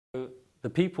the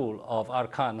people of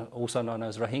Arakan, also known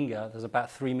as Rohingya, there's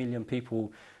about 3 million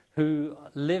people who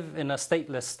live in a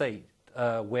stateless state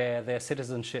where their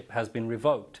citizenship has been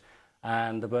revoked,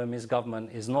 and the Burmese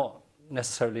government is not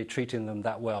necessarily treating them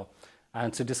that well.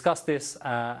 And to discuss this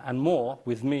and more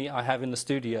with me, I have in the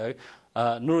studio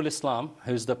Nurul Islam,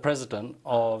 who's the president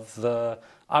of the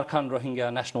Arakan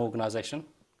Rohingya National Organization.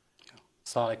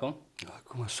 Assalamu alaikum.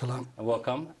 Assalam.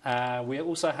 Welcome. We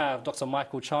also have Dr.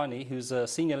 Michael Charney, who's a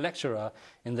senior lecturer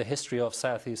in the history of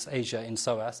Southeast Asia in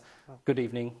SOAS. Good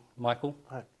evening, Michael.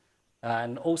 Hi.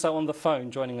 And also on the phone,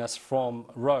 joining us from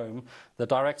Rome, the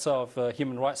director of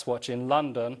Human Rights Watch in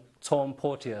London, Tom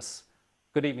Porteous.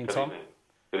 Good evening, Tom.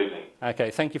 Good evening. Okay,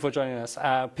 thank you for joining us.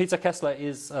 Peter Kessler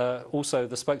is also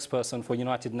the spokesperson for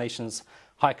United Nations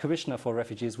High Commissioner for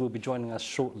Refugees. Will be joining us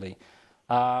shortly.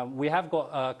 We have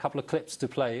got a couple of clips to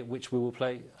play, which we will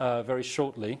play very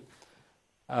shortly.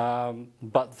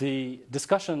 But the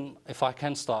discussion, if I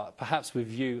can start, perhaps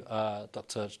with you,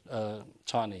 Dr.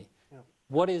 Charney. Yeah.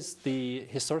 What is the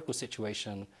historical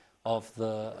situation of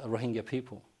the Rohingya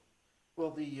people?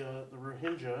 Well, the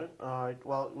Rohingya,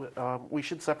 we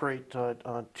should separate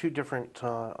two different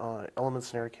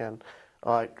elements in Arakan.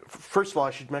 First of all,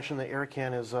 I should mention that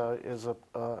Arakan is a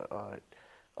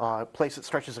place that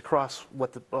stretches across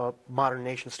what the modern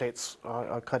nation states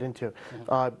cut into.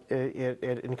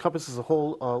 It encompasses the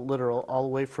whole littoral, all the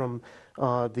way from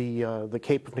the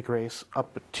Cape of Negrese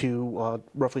up to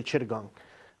roughly Chittagong.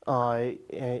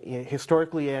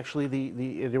 Historically, actually,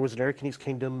 there was an Arakanese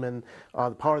kingdom, and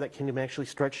the power of that kingdom actually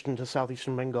stretched into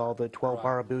southeastern Bengal. The 12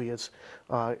 Barabuyas,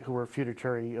 who were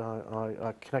feudatory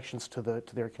connections to the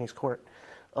Arakanese court.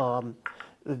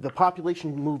 The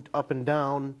population moved up and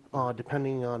down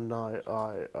depending on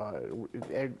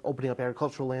opening up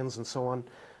agricultural lands and so on.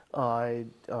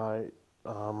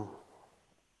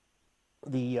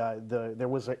 There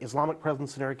was an Islamic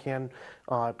presence in Arakan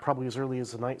probably as early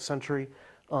as the 9th century.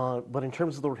 But in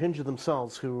terms of the Rohingya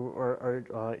themselves, who are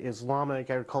Islamic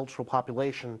agricultural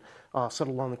population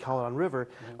settled along the Caledon River,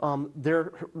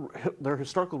 their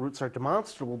historical roots are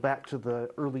demonstrable back to the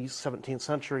early 17th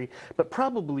century, but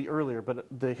probably earlier. But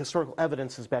the historical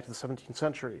evidence is back to the 17th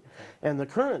century. And the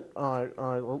current,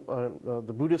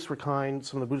 the Buddhist Rakhine,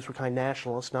 some of the Buddhist Rakhine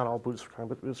nationalists, not all Buddhist Rakhine,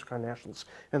 but Buddhist Rakhine nationalists,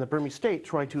 and the Burmese state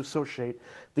try to associate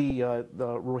the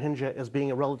Rohingya as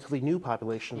being a relatively new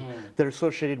population that are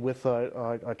associated with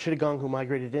Chittagong, who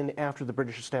migrated in after the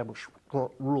British established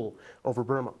rule over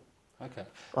Burma. Okay.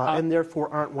 And therefore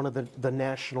aren't one of the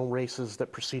national races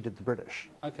that preceded the British.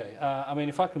 Okay. I mean,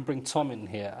 if I can bring Tom in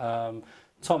here.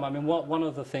 Tom, I mean, one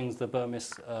of the things the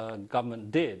Burmese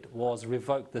government did was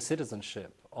revoke the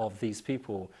citizenship of these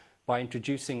people by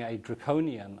introducing a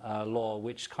draconian law,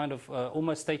 which kind of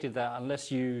almost stated that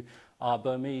unless you are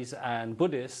Burmese and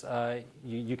Buddhist,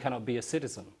 you cannot be a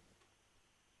citizen.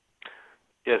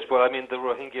 Yes, well, I mean, the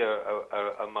Rohingya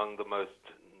are among the most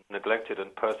neglected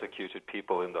and persecuted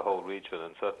people in the whole region,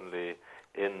 and certainly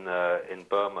in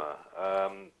Burma.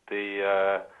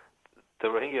 The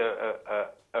Rohingya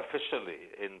are officially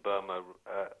in Burma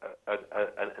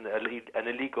an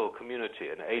illegal community,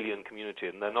 an alien community,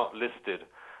 and they're not listed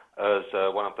as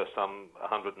one of the some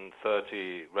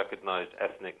 130 recognized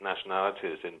ethnic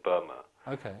nationalities in Burma.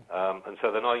 Okay. And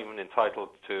so they're not even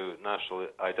entitled to national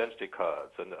identity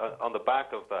cards. And on the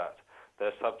back of that,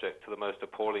 they're subject to the most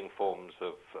appalling forms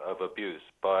of abuse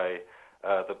by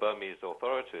the Burmese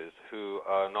authorities, who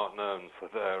are not known for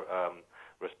their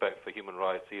respect for human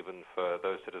rights, even for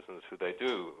those citizens who they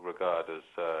do regard as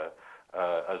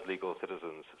legal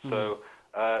citizens. So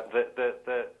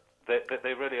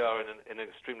they really are in an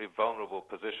extremely vulnerable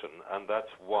position, and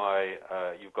that's why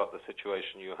you've got the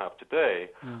situation you have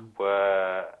today,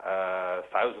 where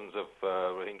thousands of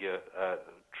Rohingya are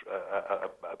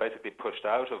basically pushed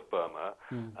out of Burma.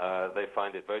 They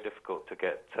find it very difficult to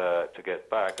get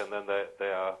back, and then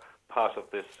they are part of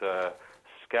this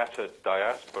scattered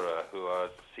diaspora who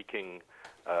are seeking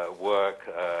work,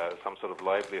 some sort of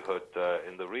livelihood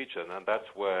in the region, and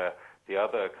that's where the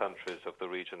other countries of the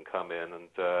region come in, and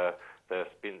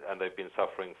they've been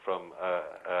suffering from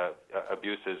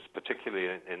abuses,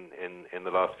 particularly in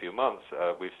the last few months.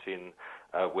 We've seen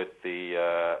with the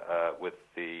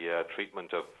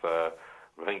treatment of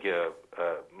Rohingya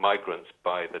migrants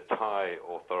by the Thai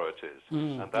authorities,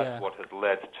 and that's what has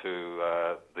led to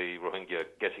the Rohingya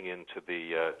getting into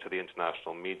the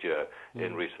international media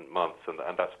in recent months,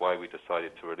 and that's why we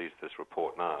decided to release this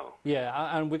report now.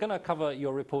 Yeah, and we're going to cover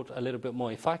your report a little bit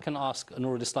more. If I can ask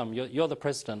Nurul Islam, you're the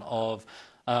president of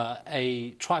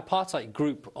a tripartite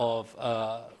group of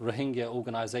Rohingya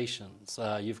organizations.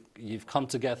 You've come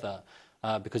together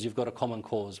because you've got a common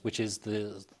cause, which is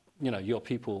your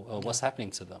people, what's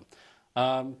happening to them.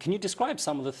 Can you describe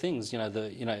some of the things?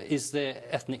 Is there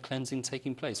ethnic cleansing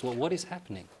taking place? Well, what is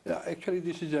happening? Yeah, actually,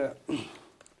 this is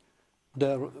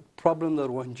the problem. The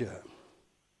Rohingya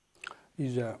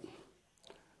is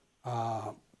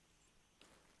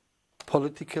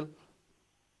political,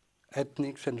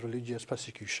 ethnic, and religious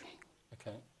persecution.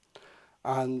 Okay.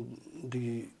 And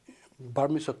the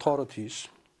Burmese authorities,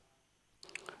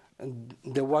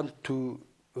 they want to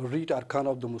rid Arkan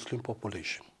of the Muslim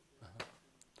population.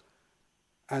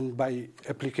 And by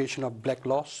application of black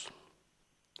laws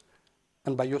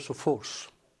and by use of force.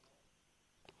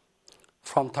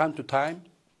 From time to time,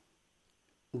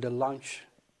 they launch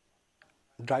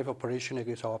drive operation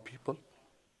against our people,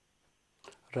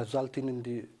 resulting in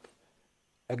the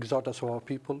exodus of our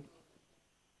people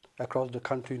across the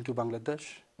country into Bangladesh.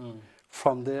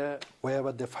 From there,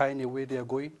 wherever they find a way, they are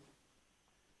going.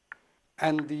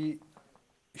 And the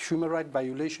human rights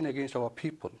violation against our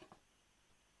people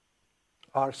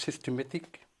are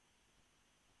systematic,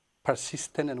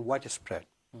 persistent, and widespread.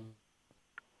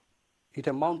 It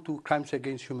amounts to crimes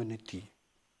against humanity.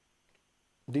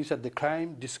 These are the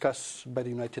crimes discussed by the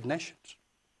United Nations.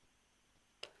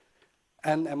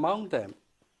 And among them,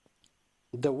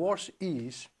 the worst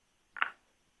is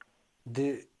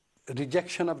the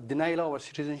rejection of denial of our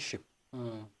citizenship.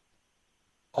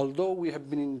 Although we have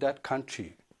been in that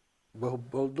country,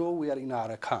 although we are in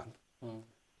Arakan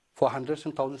for hundreds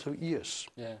and thousands of years,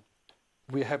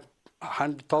 we have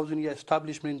 100,000-year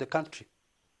establishment in the country,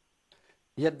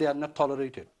 yet they are not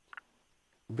tolerated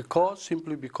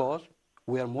simply because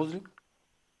we are Muslim.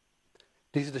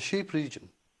 This is the Sheikh region,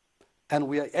 and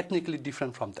we are ethnically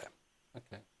different from them.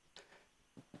 Okay.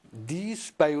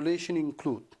 These violations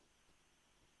include,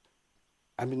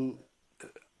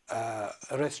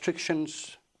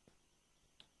 restrictions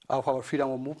of our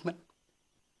freedom of movement.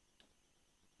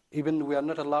 Even we are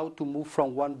not allowed to move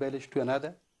from one village to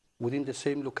another within the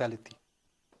same locality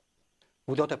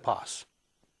without a pass.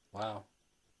 Wow.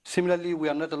 Similarly, we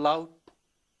are not allowed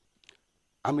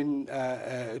to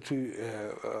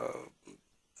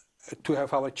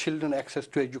have our children access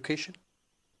to education.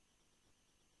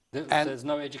 There's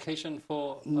no education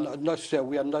for... No, sir,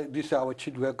 we are not, these are our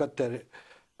children. We have got the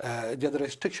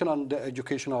restriction on the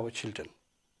education of our children.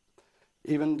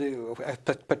 Even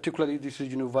particularly this is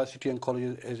university and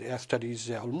college studies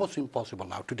are almost impossible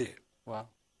now today. Wow.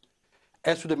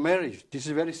 As to the marriage, this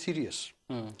is very serious.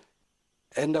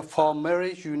 And for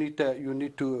marriage, you need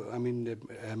to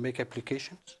make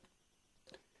applications,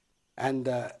 and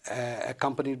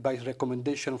accompanied by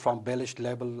recommendation from village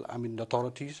level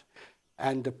authorities,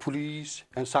 and the police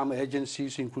and some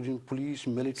agencies, including police,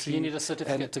 military. So you need a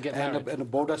certificate to get married. And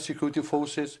border security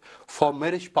forces for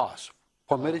marriage pass,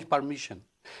 for marriage permission.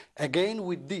 Again,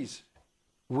 with this,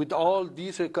 with all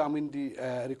these, the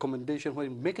recommendation when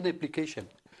you make an application,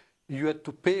 you have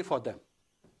to pay for them,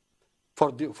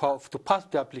 to pass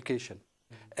the application.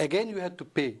 Again, you have to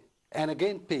pay, and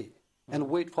again pay, and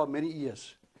wait for many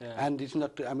years. And it's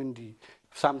not,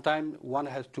 sometimes one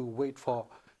has to wait for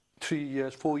 3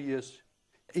 years, 4 years,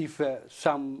 if the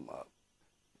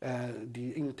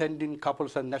intending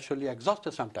couples are naturally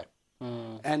exhausted sometimes.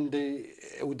 And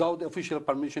without the official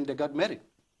permission, they got married.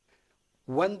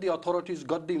 When the authorities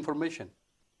got the information,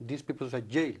 these people are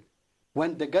jailed.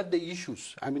 When they got the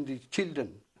issues, the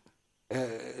children,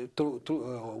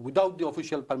 without the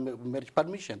official marriage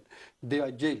permission, they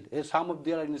are jailed.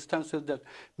 There are instances that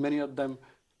many of them,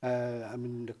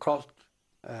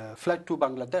 fled to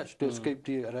Bangladesh to escape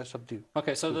the arrest of the...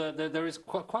 Okay, so there is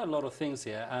quite a lot of things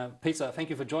here. Peter, thank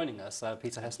you for joining us.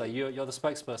 Peter Hessler, you're the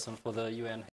spokesperson for the UN